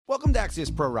Welcome to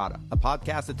Axios Pro Rata, a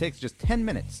podcast that takes just 10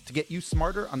 minutes to get you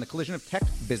smarter on the collision of tech,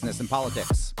 business, and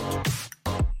politics.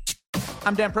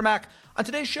 I'm Dan Primack. On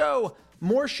today's show,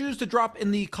 more shoes to drop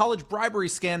in the college bribery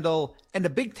scandal, and a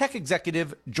big tech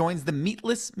executive joins the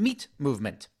meatless meat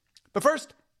movement. But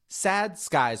first, sad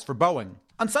skies for Boeing.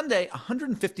 On Sunday,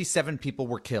 157 people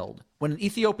were killed when an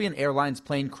Ethiopian Airlines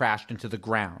plane crashed into the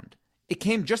ground. It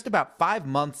came just about 5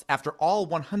 months after all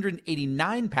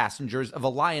 189 passengers of a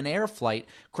Lion Air flight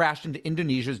crashed into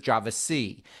Indonesia's Java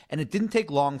Sea, and it didn't take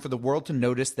long for the world to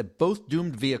notice that both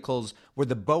doomed vehicles were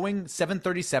the Boeing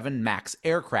 737 MAX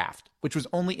aircraft, which was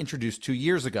only introduced 2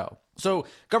 years ago. So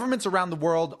governments around the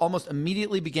world almost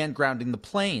immediately began grounding the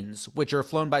planes, which are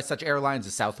flown by such airlines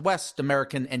as Southwest,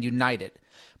 American, and United.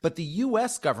 But the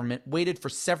U.S. government waited for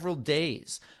several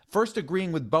days, first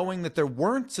agreeing with Boeing that there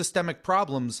weren't systemic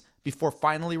problems before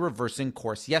finally reversing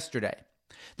course yesterday.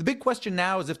 The big question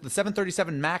now is if the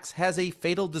 737 MAX has a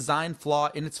fatal design flaw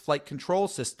in its flight control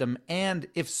system, and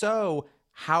if so,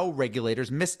 how regulators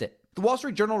missed it. The Wall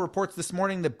Street Journal reports this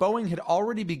morning that Boeing had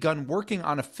already begun working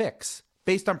on a fix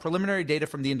based on preliminary data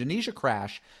from the Indonesia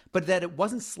crash, but that it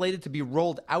wasn't slated to be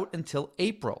rolled out until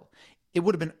April. It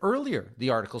would have been earlier, the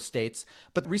article states,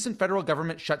 but the recent federal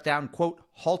government shut down, quote,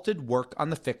 halted work on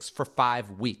the fix for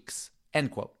 5 weeks, end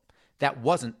quote. That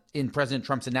wasn't in President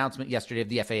Trump's announcement yesterday of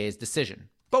the FAA's decision.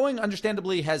 Boeing,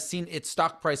 understandably, has seen its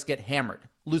stock price get hammered,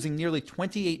 losing nearly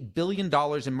 $28 billion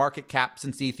in market cap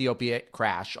since the Ethiopia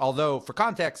crash, although, for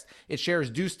context, its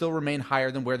shares do still remain higher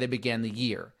than where they began the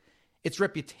year. Its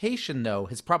reputation, though,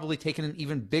 has probably taken an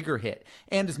even bigger hit.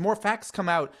 And as more facts come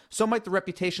out, so might the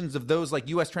reputations of those like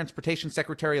U.S. Transportation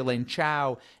Secretary Elaine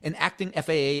Chao and acting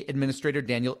FAA Administrator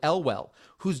Daniel Elwell,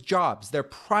 whose jobs, their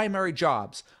primary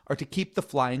jobs, are to keep the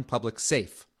flying public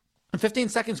safe. In 15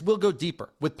 seconds, we'll go deeper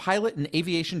with pilot and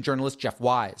aviation journalist Jeff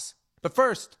Wise. But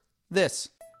first, this.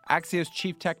 Axios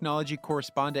chief technology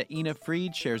correspondent Ina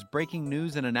Fried shares breaking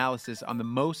news and analysis on the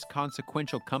most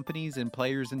consequential companies and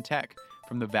players in tech,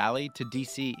 from the Valley to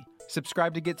DC.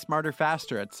 Subscribe to get smarter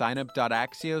faster at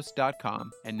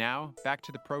signup.axios.com. And now, back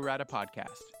to the Pro Rata podcast.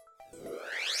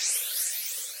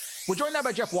 We're joined now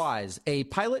by Jeff Wise, a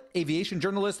pilot, aviation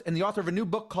journalist, and the author of a new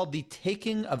book called The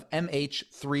Taking of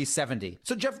MH370.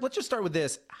 So, Jeff, let's just start with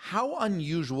this. How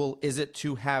unusual is it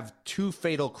to have 2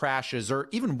 fatal crashes, or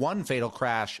even 1 fatal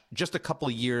crash, just a couple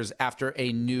of years after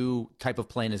a new type of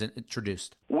plane is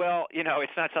introduced? Well,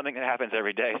 it's not something that happens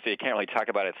every day, so you can't really talk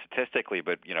about it statistically,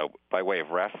 but, by way of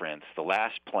reference, the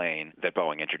last plane that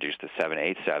Boeing introduced, the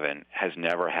 787, has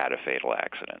never had a fatal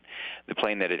accident. The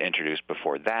plane that it introduced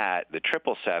before that, the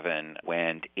 777,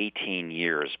 went 18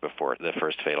 years before the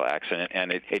first fatal accident,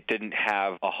 and it didn't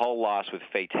have a hull loss with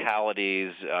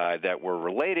fatalities that were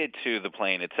related to the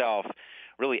plane itself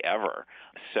really ever.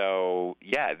 So,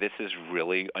 yeah, this is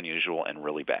really unusual and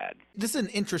really bad. This is an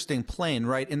interesting plane,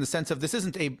 right? In the sense of this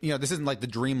isn't like the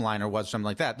Dreamliner was, something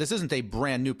like that. This isn't a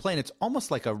brand new plane. It's almost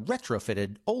like a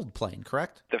retrofitted old plane,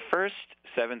 correct? The first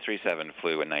 737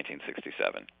 flew in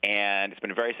 1967, and it's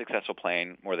been a very successful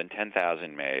plane, more than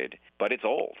 10,000 made, but it's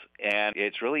old, and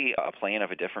it's really a plane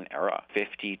of a different era.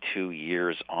 52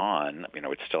 years on,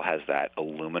 it still has that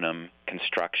aluminum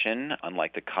construction,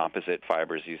 unlike the composite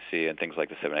fibers you see in things like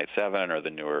the 787 or the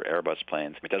newer Airbus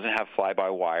planes. It doesn't have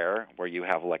fly-by-wire, where you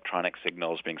have electronic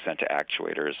signals being sent to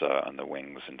actuators on the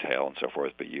wings and tail and so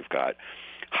forth, but you've got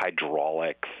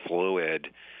hydraulic fluid,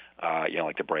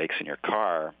 like the brakes in your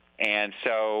car. And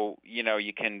so,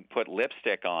 you can put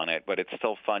lipstick on it, but it's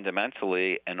still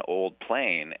fundamentally an old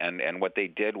plane. And what they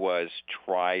did was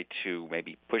try to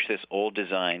maybe push this old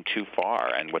design too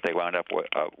far. And what they wound up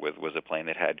with was a plane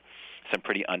that had some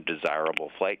pretty undesirable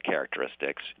flight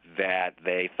characteristics that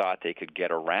they thought they could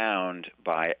get around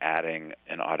by adding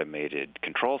an automated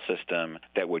control system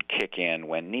that would kick in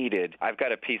when needed. I've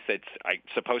got a piece that's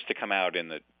supposed to come out in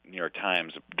the New York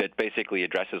Times that basically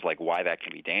addresses why that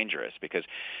can be dangerous, because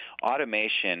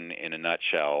automation in a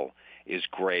nutshell is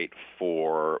great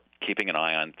for keeping an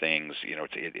eye on things.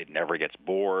 It never gets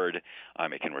bored.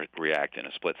 It can react in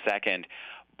a split second.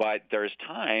 But there's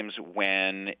times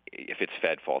when, if it's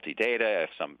fed faulty data, if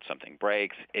something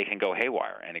breaks, it can go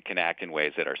haywire, and it can act in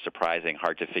ways that are surprising,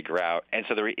 hard to figure out. And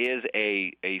so there is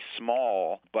a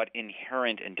small but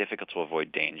inherent and difficult to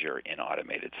avoid danger in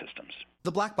automated systems.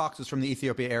 The black boxes from the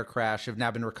Ethiopia air crash have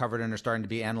now been recovered and are starting to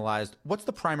be analyzed. What's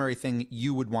the primary thing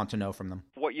you would want to know from them?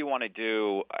 What you want to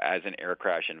do as an air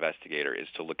crash investigator is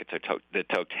to look at the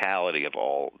totality of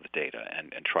all the data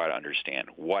and try to understand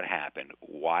what happened,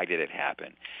 why did it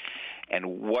happen.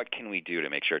 and what can we do to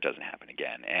make sure it doesn't happen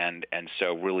again? And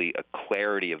so really a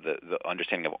clarity of the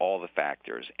understanding of all the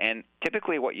factors. And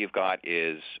typically what you've got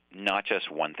is not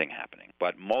just one thing happening,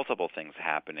 but multiple things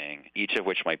happening, each of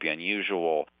which might be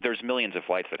unusual. There's millions of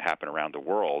flights that happen around the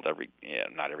world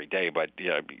not every day, but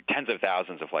tens of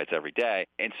thousands of flights every day.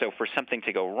 And so for something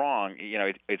to go wrong,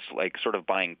 it's like sort of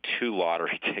buying two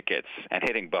lottery tickets and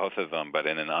hitting both of them, but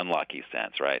in an unlucky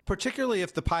sense, right? Particularly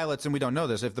if the pilots, and we don't know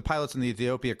this, if the pilots in the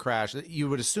Ethiopia crash, you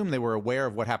would assume they were aware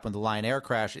of what happened with the Lion Air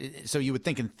crash. So you would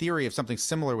think in theory if something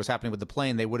similar was happening with the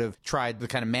plane, they would have tried the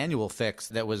kind of manual fix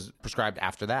that was prescribed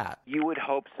after that. You would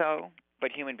hope so.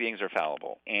 But human beings are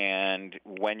fallible. And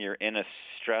when you're in a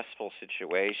stressful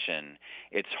situation,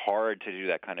 it's hard to do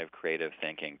that kind of creative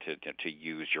thinking, to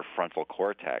use your frontal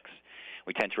cortex.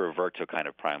 We tend to revert to a kind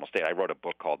of primal state. I wrote a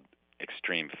book called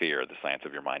Extreme Fear, The Science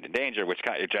of Your Mind in Danger, which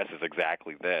kind of addresses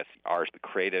exactly this. Our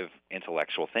creative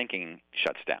intellectual thinking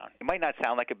shuts down. It might not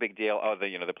sound like a big deal.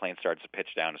 The plane starts to pitch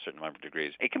down a certain number of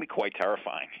degrees. It can be quite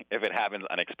terrifying if it happens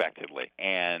unexpectedly.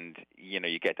 And,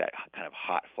 you get that kind of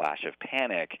hot flash of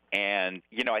panic. And,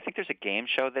 I think there's a game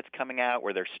show that's coming out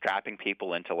where they're strapping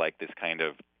people into like this kind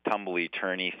of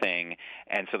tumbly-turny thing.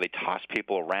 And so they toss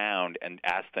people around and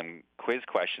ask them quiz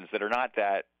questions that are not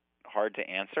that hard to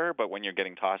answer, but when you're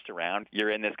getting tossed around,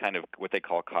 you're in this kind of what they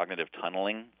call cognitive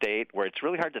tunneling state where it's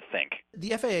really hard to think. The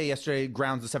FAA yesterday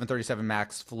grounds the 737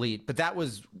 MAX fleet, but that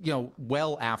was,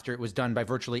 well after it was done by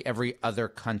virtually every other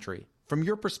country. From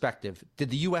your perspective, did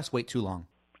the U.S. wait too long?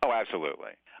 Oh,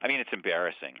 absolutely. I mean, it's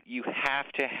embarrassing. You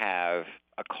have to have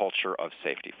a culture of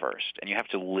safety first, and you have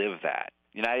to live that.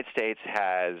 The United States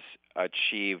has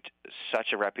achieved such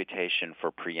a reputation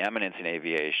for preeminence in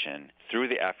aviation through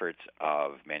the efforts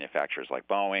of manufacturers like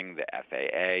Boeing, the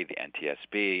FAA, the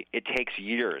NTSB. It takes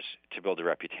years to build a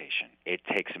reputation. It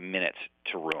takes minutes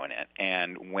to ruin it.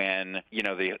 And when,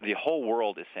 the whole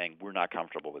world is saying, we're not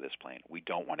comfortable with this plane, we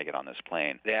don't want to get on this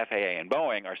plane, the FAA and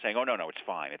Boeing are saying, oh, no, it's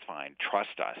fine,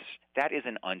 trust us. That is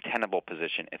an untenable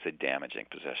position. It's a damaging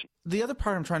position. The other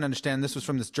part I'm trying to understand, this was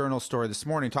from this journal story this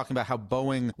morning, talking about how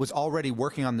Boeing was already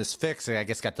working on this fix. I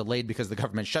guess got delayed because the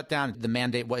government shut down. The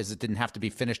mandate was it didn't have to be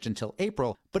finished until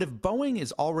April. But if Boeing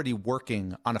is already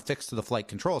working on a fix to the flight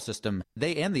control system,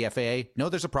 they and the FAA know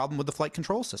there's a problem with the flight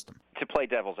control system. To play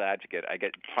devil's advocate, I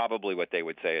get probably what they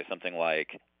would say is something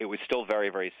like, it was still very,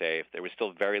 very safe. There was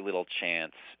still very little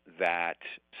chance that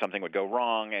something would go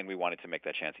wrong, and we wanted to make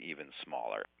that chance even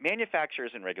smaller.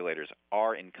 Manufacturers and regulators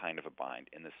are in kind of a bind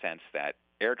in the sense that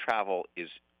air travel is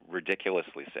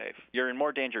ridiculously safe. You're in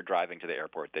more danger driving to the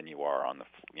airport than you are on the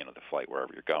flight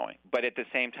wherever you're going. But at the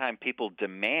same time, people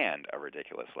demand a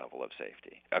ridiculous level of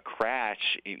safety. A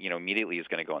crash, immediately is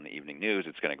going to go on the evening news.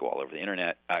 It's going to go all over the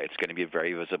internet. It's going to be a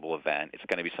very visible event. It's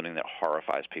going to be something that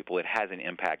horrifies people. It has an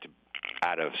impact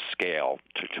out of scale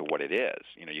to what it is.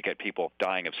 You get people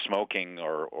dying of smoking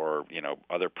or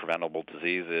other preventable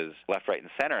diseases left, right, and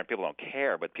center, and people don't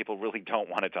care, but people really don't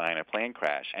want to die in a plane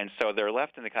crash. And so they're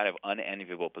left in the kind of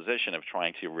unenviable position of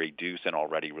trying to reduce an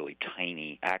already really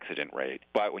tiny accident rate.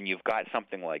 But when you've got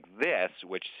something like this,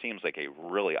 which seems like a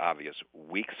really obvious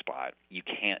weak spot, you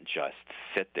can't just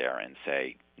sit there and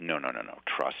say, no,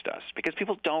 trust us, because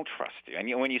people don't trust you.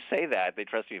 And when you say that, they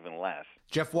trust you even less.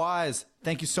 Jeff Wise,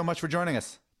 thank you so much for joining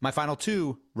us. My final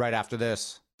two right after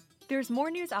this. There's more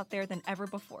news out there than ever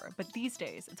before, but these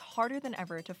days it's harder than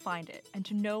ever to find it and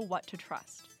to know what to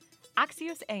trust.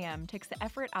 Axios AM takes the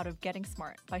effort out of getting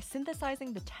smart by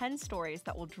synthesizing the 10 stories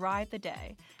that will drive the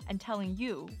day and telling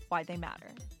you why they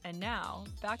matter. And now,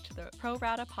 back to the Pro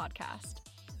Rata podcast.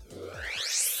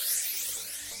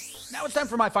 Now it's time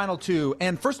for my final two,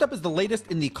 and first up is the latest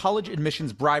in the college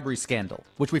admissions bribery scandal,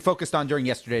 which we focused on during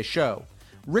yesterday's show.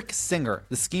 Rick Singer,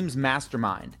 the scheme's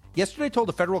mastermind, yesterday told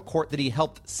a federal court that he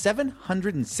helped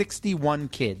 761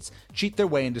 kids cheat their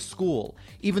way into school,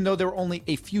 even though there were only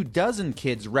a few dozen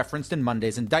kids referenced in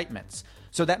Monday's indictments.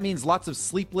 So that means lots of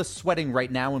sleepless sweating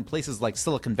right now in places like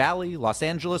Silicon Valley, Los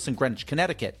Angeles, and Greenwich,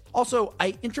 Connecticut. Also,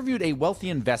 I interviewed a wealthy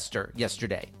investor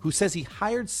yesterday who says he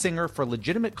hired Singer for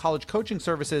legitimate college coaching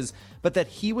services, but that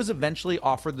he was eventually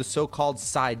offered the so-called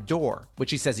side door, which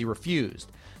he says he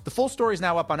refused. The full story is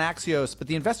now up on Axios, but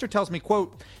the investor tells me,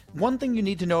 quote, "One thing you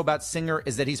need to know about Singer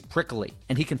is that he's prickly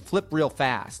and he can flip real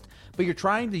fast, but you're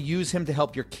trying to use him to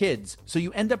help your kids, so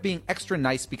you end up being extra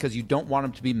nice because you don't want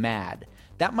him to be mad.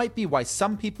 That might be why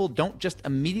some people don't just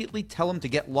immediately tell him to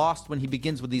get lost when he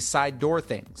begins with these side door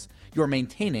things. You're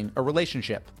maintaining a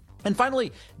relationship." And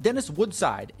finally, Dennis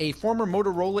Woodside, a former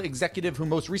Motorola executive who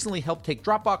most recently helped take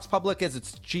Dropbox public as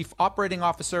its chief operating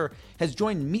officer, has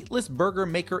joined meatless burger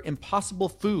maker Impossible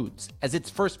Foods as its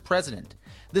first president.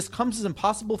 This comes as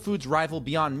Impossible Foods' rival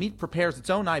Beyond Meat prepares its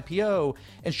own IPO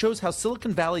and shows how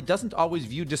Silicon Valley doesn't always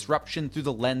view disruption through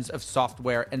the lens of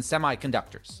software and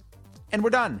semiconductors. And we're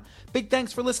done. Big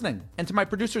thanks for listening. And to my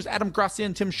producers Adam Gracia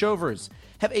and Tim Shovers.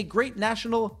 Have a great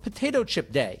National Potato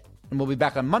Chip Day. And we'll be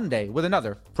back on Monday with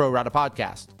another Pro Rata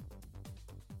podcast.